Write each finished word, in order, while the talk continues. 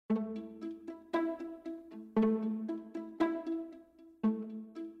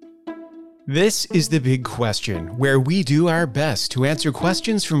This is The Big Question, where we do our best to answer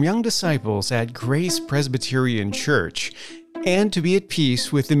questions from young disciples at Grace Presbyterian Church and to be at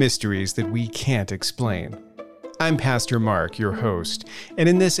peace with the mysteries that we can't explain. I'm Pastor Mark, your host, and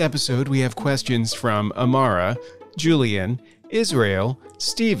in this episode we have questions from Amara, Julian, Israel,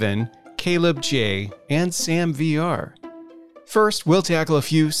 Stephen, Caleb J., and Sam VR. First, we'll tackle a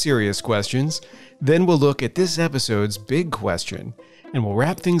few serious questions, then we'll look at this episode's big question, and we'll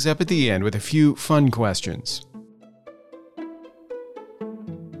wrap things up at the end with a few fun questions.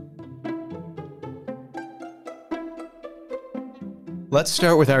 Let's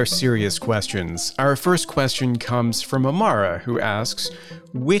start with our serious questions. Our first question comes from Amara, who asks,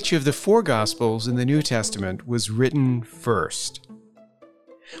 which of the four Gospels in the New Testament was written first?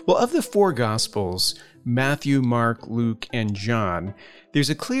 Well, of the four Gospels, Matthew, Mark, Luke, and John, there's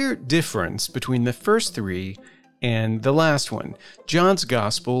a clear difference between the first three and the last one. John's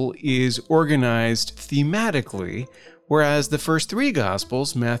Gospel is organized thematically, whereas the first three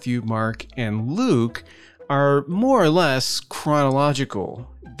Gospels, Matthew, Mark, and Luke, are more or less chronological.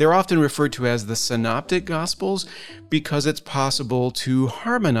 They're often referred to as the Synoptic Gospels because it's possible to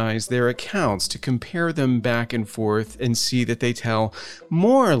harmonize their accounts, to compare them back and forth and see that they tell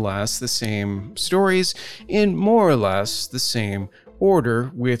more or less the same stories in more or less the same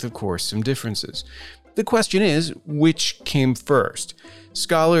order, with, of course, some differences. The question is, which came first?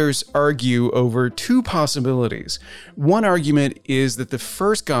 Scholars argue over two possibilities. One argument is that the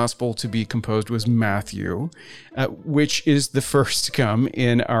first gospel to be composed was Matthew, which is the first to come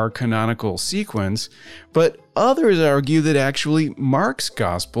in our canonical sequence, but others argue that actually Mark's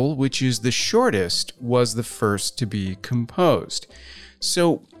gospel, which is the shortest, was the first to be composed.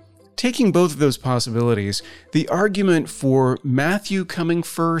 So, taking both of those possibilities, the argument for Matthew coming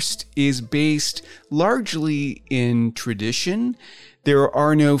first is based largely in tradition. There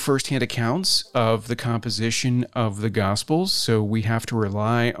are no first-hand accounts of the composition of the Gospels, so we have to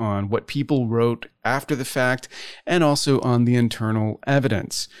rely on what people wrote after the fact and also on the internal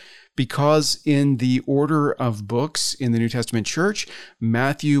evidence. Because in the order of books in the New Testament church,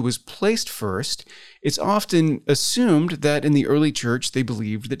 Matthew was placed first, it's often assumed that in the early church they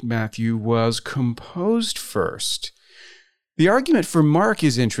believed that Matthew was composed first. The argument for Mark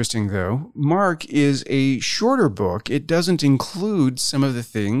is interesting, though. Mark is a shorter book. It doesn't include some of the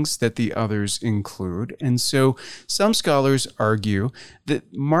things that the others include, and so some scholars argue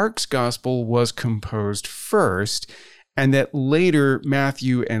that Mark's gospel was composed first, and that later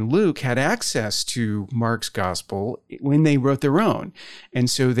Matthew and Luke had access to Mark's gospel when they wrote their own. And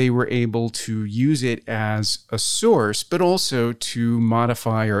so they were able to use it as a source, but also to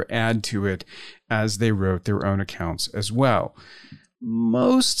modify or add to it as they wrote their own accounts as well.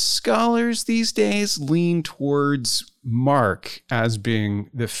 Most scholars these days lean towards Mark as being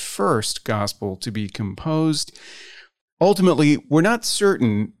the first gospel to be composed. Ultimately, we're not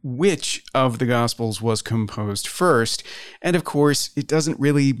certain which of the Gospels was composed first, and of course, it doesn't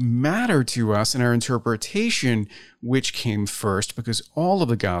really matter to us in our interpretation which came first, because all of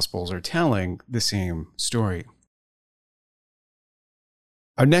the Gospels are telling the same story.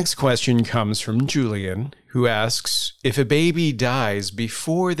 Our next question comes from Julian, who asks, if a baby dies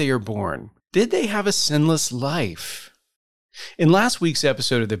before they are born, did they have a sinless life? In last week's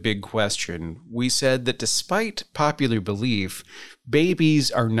episode of The Big Question, we said that despite popular belief, babies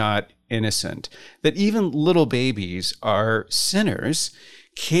are not innocent, that even little babies are sinners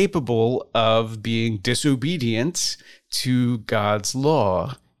capable of being disobedient to God's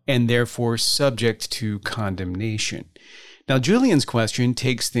law and therefore subject to condemnation. Now, Julian's question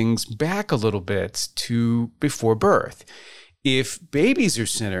takes things back a little bit to before birth. If babies are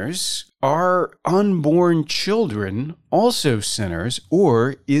sinners, are unborn children also sinners,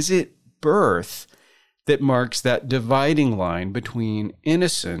 or is it birth that marks that dividing line between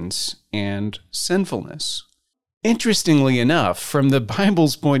innocence and sinfulness? Interestingly enough, from the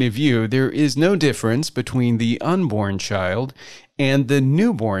Bible's point of view, there is no difference between the unborn child and the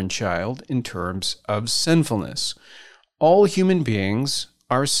newborn child in terms of sinfulness. All human beings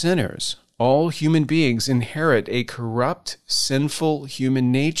are sinners. All human beings inherit a corrupt, sinful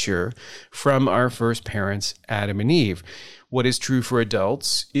human nature from our first parents, Adam and Eve. What is true for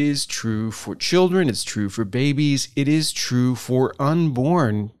adults is true for children, it's true for babies, it is true for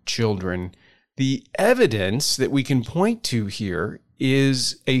unborn children. The evidence that we can point to here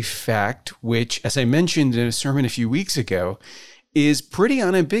is a fact which, as I mentioned in a sermon a few weeks ago, is pretty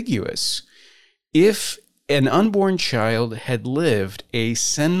unambiguous. If an unborn child had lived a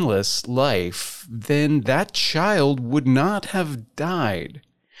sinless life, then that child would not have died,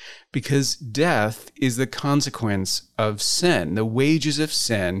 because death is the consequence of sin. The wages of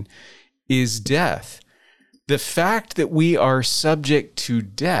sin is death. The fact that we are subject to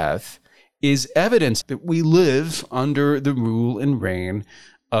death is evidence that we live under the rule and reign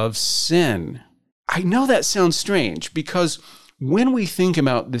of sin. I know that sounds strange because when we think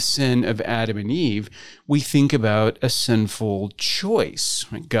about the sin of Adam and Eve, we think about a sinful choice.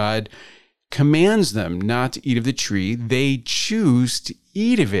 God commands them not to eat of the tree. They choose to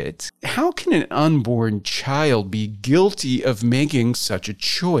eat of it. How can an unborn child be guilty of making such a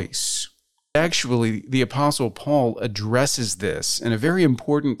choice? Actually, the Apostle Paul addresses this in a very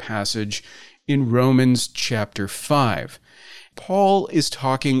important passage in Romans chapter 5. Paul is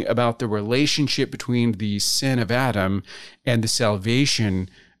talking about the relationship between the sin of Adam and the salvation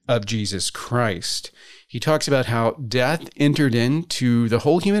of Jesus Christ. He talks about how death entered into the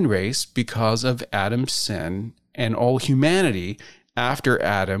whole human race because of Adam's sin, and all humanity after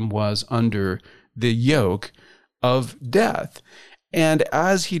Adam was under the yoke of death. And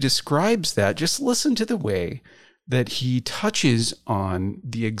as he describes that, just listen to the way that he touches on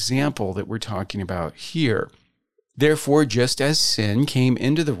the example that we're talking about here. Therefore, just as sin came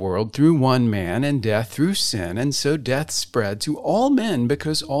into the world through one man and death through sin, and so death spread to all men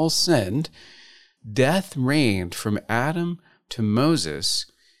because all sinned, death reigned from Adam to Moses,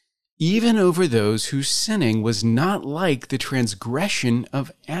 even over those whose sinning was not like the transgression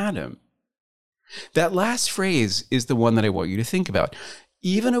of Adam. That last phrase is the one that I want you to think about.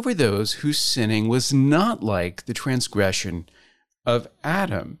 Even over those whose sinning was not like the transgression of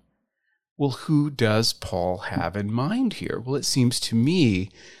Adam. Well, who does Paul have in mind here? Well, it seems to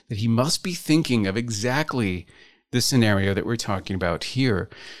me that he must be thinking of exactly the scenario that we're talking about here.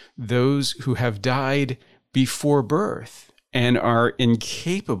 Those who have died before birth and are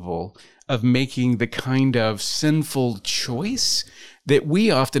incapable of making the kind of sinful choice that we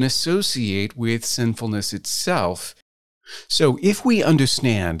often associate with sinfulness itself. So if we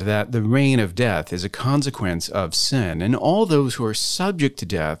understand that the reign of death is a consequence of sin, and all those who are subject to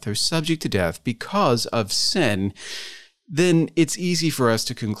death are subject to death because of sin, then it's easy for us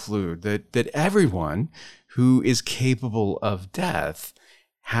to conclude that everyone who is capable of death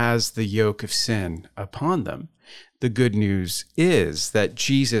has the yoke of sin upon them. The good news is that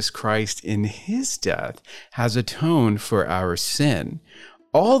Jesus Christ in his death has atoned for our sin.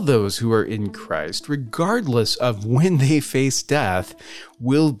 All those who are in Christ, regardless of when they face death,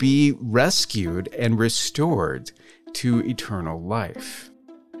 will be rescued and restored to eternal life.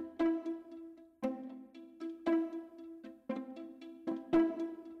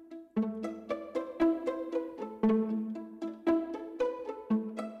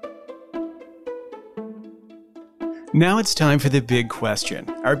 Now it's time for the big question.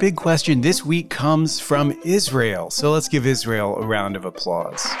 Our big question this week comes from Israel. So let's give Israel a round of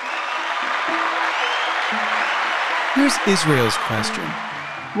applause. Here's Israel's question.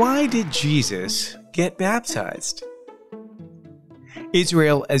 Why did Jesus get baptized?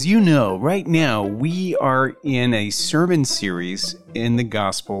 Israel, as you know, right now we are in a sermon series in the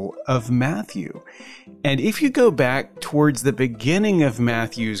Gospel of Matthew. And if you go back towards the beginning of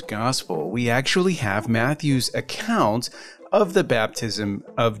Matthew's Gospel, we actually have Matthew's account of the baptism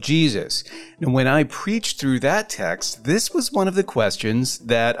of Jesus. And when I preached through that text, this was one of the questions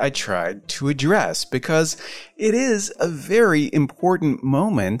that I tried to address because it is a very important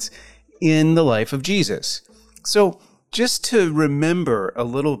moment in the life of Jesus. So just to remember a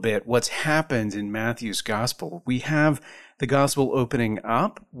little bit what's happened in Matthew's Gospel, we have the Gospel opening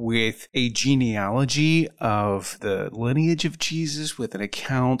up with a genealogy of the lineage of Jesus, with an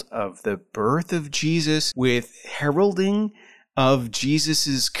account of the birth of Jesus, with heralding of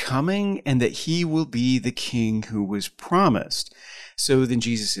Jesus's coming and that he will be the king who was promised. So then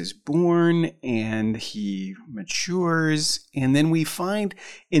Jesus is born and he matures. And then we find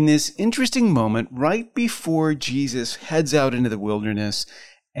in this interesting moment right before Jesus heads out into the wilderness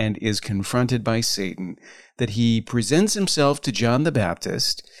and is confronted by Satan, that he presents himself to John the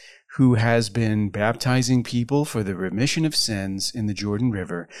Baptist, who has been baptizing people for the remission of sins in the Jordan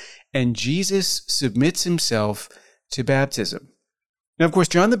River, and Jesus submits himself to baptism. Now, of course,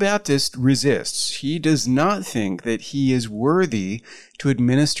 John the Baptist resists. He does not think that he is worthy to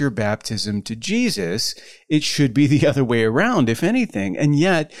administer baptism to Jesus. It should be the other way around, if anything. And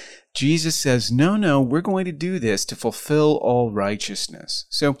yet, Jesus says, no, we're going to do this to fulfill all righteousness.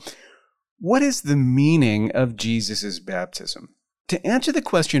 So, what is the meaning of Jesus' baptism? To answer the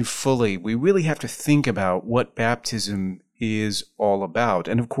question fully, we really have to think about what baptism is all about.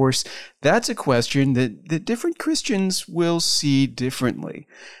 And of course, that's a question that different Christians will see differently.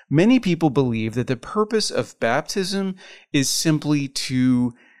 Many people believe that the purpose of baptism is simply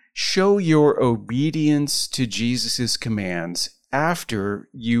to show your obedience to Jesus' commands after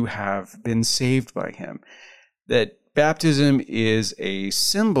you have been saved by him. That baptism is a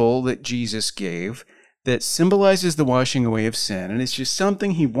symbol that Jesus gave that symbolizes the washing away of sin, and it's just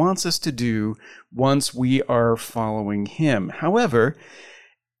something he wants us to do once we are following him. However,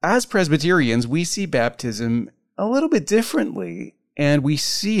 as Presbyterians, we see baptism a little bit differently, and we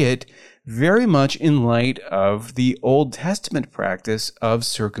see it very much in light of the Old Testament practice of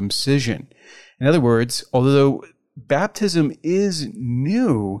circumcision. In other words, although baptism is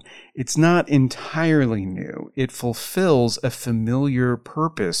new, it's not entirely new. It fulfills a familiar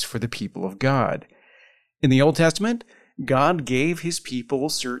purpose for the people of God. In the Old Testament, God gave his people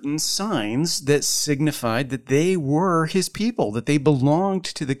certain signs that signified that they were his people, that they belonged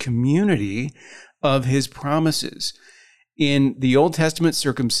to the community of his promises. In the Old Testament,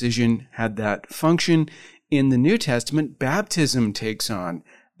 circumcision had that function. In the New Testament, baptism takes on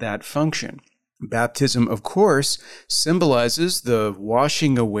that function. Baptism, of course, symbolizes the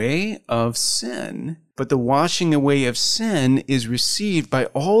washing away of sin, but the washing away of sin is received by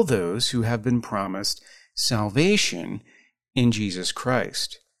all those who have been promised salvation in Jesus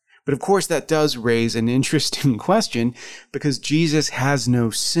Christ. But of course, that does raise an interesting question because Jesus has no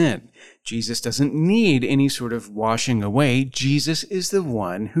sin. Jesus doesn't need any sort of washing away. Jesus is the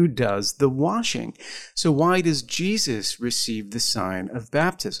one who does the washing. So why does Jesus receive the sign of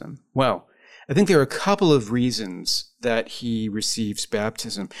baptism? Well, I think there are a couple of reasons that he receives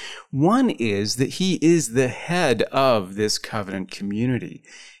baptism. One is that he is the head of this covenant community.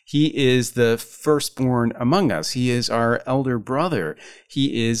 He is the firstborn among us. He is our elder brother.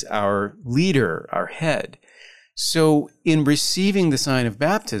 He is our leader, our head. So in receiving the sign of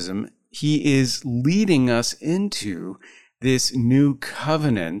baptism, he is leading us into this new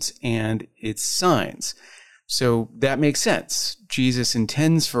covenant and its signs. So that makes sense. Jesus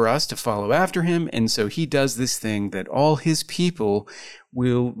intends for us to follow after him, and so he does this thing that all his people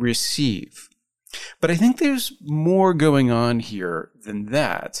will receive. But I think there's more going on here than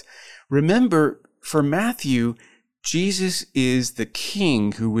that. Remember, for Matthew, Jesus is the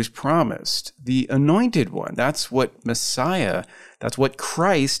king who was promised, the anointed one. That's what Messiah, that's what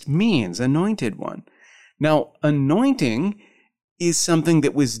Christ means, anointed one. Now, anointing is something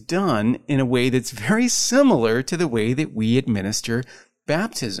that was done in a way that's very similar to the way that we administer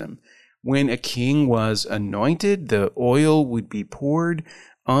baptism. When a king was anointed, the oil would be poured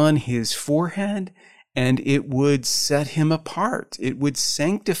on his forehead, and it would set him apart. It would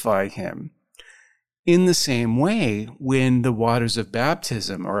sanctify him. In the same way, when the waters of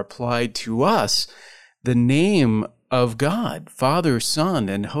baptism are applied to us, the name of God, Father, Son,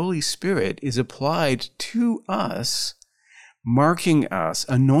 and Holy Spirit is applied to us, marking us,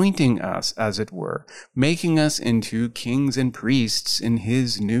 anointing us, as it were, making us into kings and priests in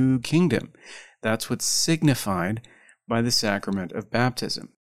his new kingdom. That's what's signified by the sacrament of baptism.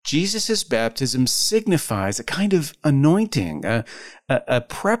 Jesus' baptism signifies a kind of anointing, a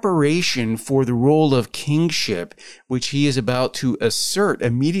preparation for the role of kingship, which he is about to assert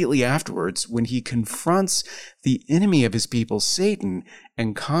immediately afterwards when he confronts the enemy of his people, Satan,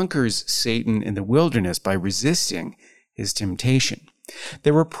 and conquers Satan in the wilderness by resisting his temptation.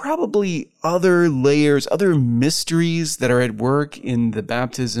 There were probably other layers, other mysteries that are at work in the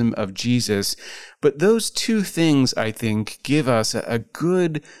baptism of Jesus, but those two things, I think, give us a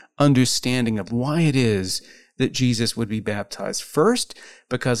good understanding of why it is that Jesus would be baptized. First,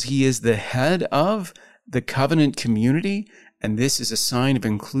 because he is the head of the covenant community, and this is a sign of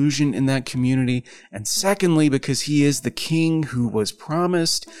inclusion in that community. And secondly, because he is the king who was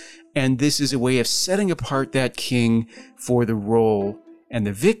promised, and this is a way of setting apart that king for the role and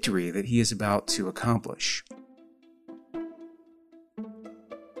the victory that he is about to accomplish.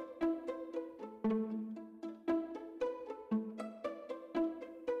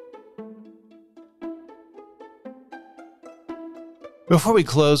 Before we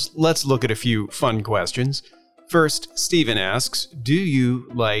close, let's look at a few fun questions. First, Stephen asks, do you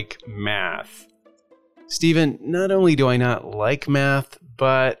like math? Stephen, not only do I not like math,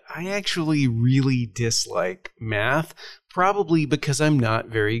 but I actually really dislike math, probably because I'm not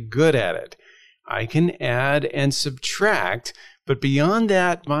very good at it. I can add and subtract, but beyond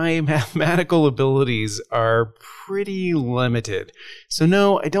that, my mathematical abilities are pretty limited. So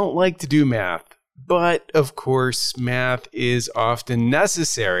no, I don't like to do math. But, of course, math is often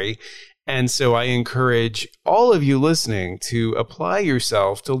necessary, and so I encourage all of you listening to apply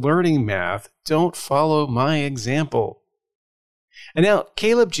yourself to learning math. Don't follow my example. And now,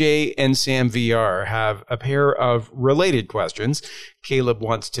 Caleb J. and Sam VR have a pair of related questions. Caleb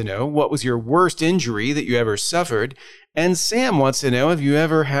wants to know, what was your worst injury that you ever suffered? And Sam wants to know, have you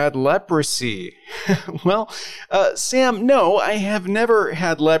ever had leprosy? Well, Sam, no, I have never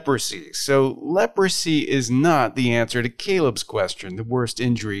had leprosy. So leprosy is not the answer to Caleb's question, the worst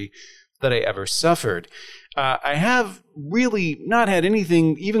injury that I ever suffered. I have really not had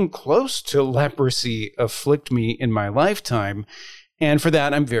anything even close to leprosy afflict me in my lifetime. And for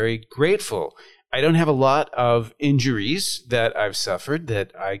that, I'm very grateful. I don't have a lot of injuries that I've suffered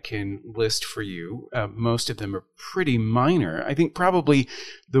that I can list for you. Most of them are pretty minor. I think probably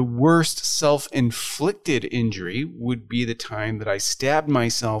the worst self-inflicted injury would be the time that I stabbed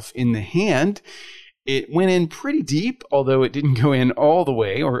myself in the hand. It went in pretty deep, although it didn't go in all the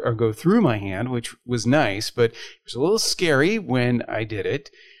way or go through my hand, which was nice, but it was a little scary when I did it.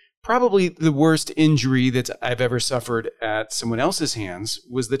 Probably the worst injury that I've ever suffered at someone else's hands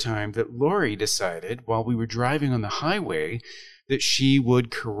was the time that Lori decided, while we were driving on the highway, that she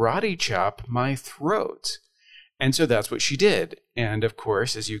would karate chop my throat. And so that's what she did. And of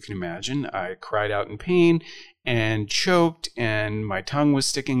course, as you can imagine, I cried out in pain and choked, and my tongue was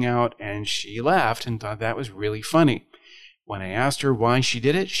sticking out, and she laughed and thought that was really funny. When I asked her why she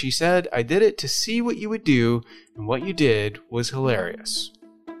did it, she said, "I did it to see what you would do, and what you did was hilarious."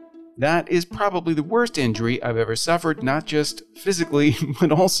 That is probably the worst injury I've ever suffered, not just physically,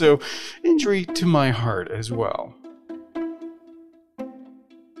 but also injury to my heart as well.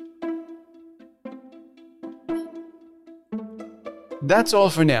 That's all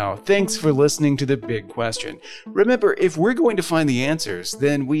for now. Thanks for listening to The Big Question. Remember, if we're going to find the answers,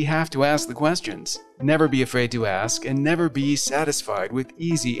 then we have to ask the questions. Never be afraid to ask, and never be satisfied with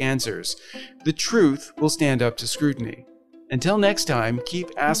easy answers. The truth will stand up to scrutiny. Until next time, keep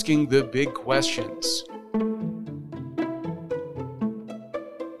asking the big questions.